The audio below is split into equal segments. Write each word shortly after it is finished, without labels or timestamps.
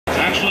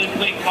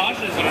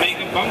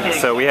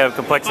So we have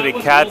Complexity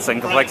CatZ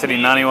and Complexity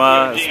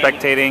Naniwa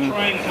spectating,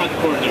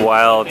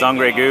 while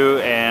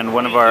DongRaeGu and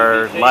one of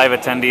our live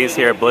attendees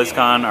here at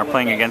Blizzcon are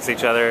playing against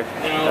each other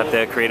at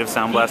the Creative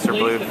SoundBlaster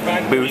booth,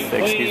 at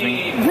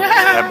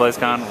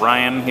Blizzcon.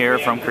 Ryan here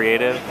from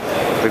Creative.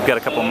 We've got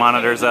a couple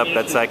monitors up.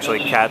 That's actually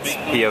CatZ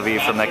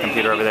POV from that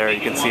computer over there.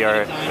 You can see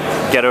our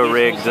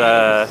ghetto-rigged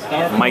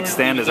mic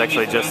stand is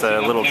actually just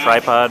a little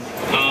tripod.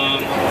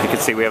 You can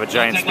see we have a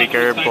giant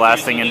speaker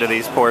blasting into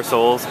these poor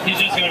souls.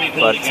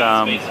 But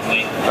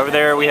over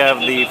there we have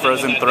the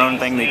Frozen Throne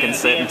thing that you can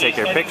sit and take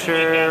your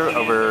picture.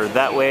 Over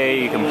that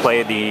way you can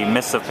play the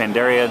Mists of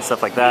Pandaria and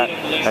stuff like that.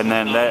 And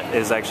then that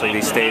is actually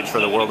the stage for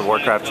the World of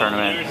Warcraft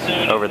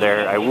tournament over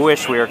there. I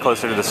wish we were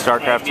closer to the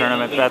StarCraft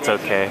tournament, but that's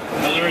okay.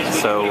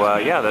 So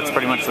yeah, that's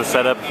pretty much the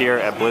setup here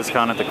at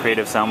BlizzCon at the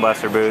Creative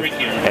SoundBlaster booth.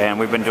 And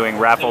we've been doing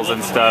raffles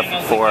and stuff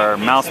for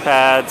mouse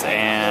pads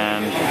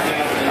and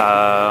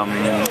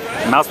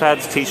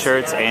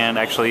t-shirts, and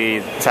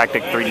actually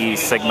Tactic 3D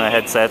Sigma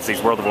headsets,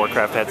 these World of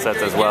Warcraft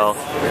headsets as well,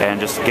 and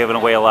just giving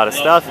away a lot of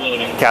stuff,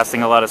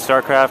 casting a lot of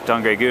StarCraft.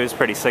 DongRaeGu is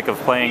pretty sick of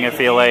playing, I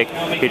feel like.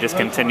 He just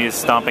continues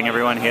stomping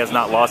everyone. He has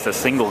not lost a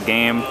single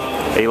game.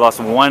 He lost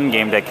one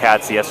game to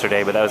CatZ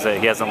yesterday, but that was it.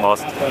 He hasn't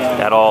lost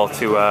at all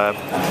to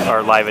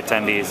our live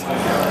attendees.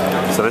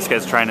 So this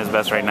guy's trying his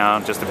best right now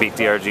just to beat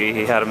DRG.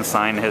 He had him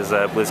sign his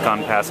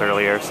BlizzCon pass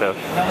earlier, so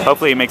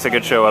hopefully he makes a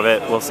good show of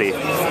it. We'll see.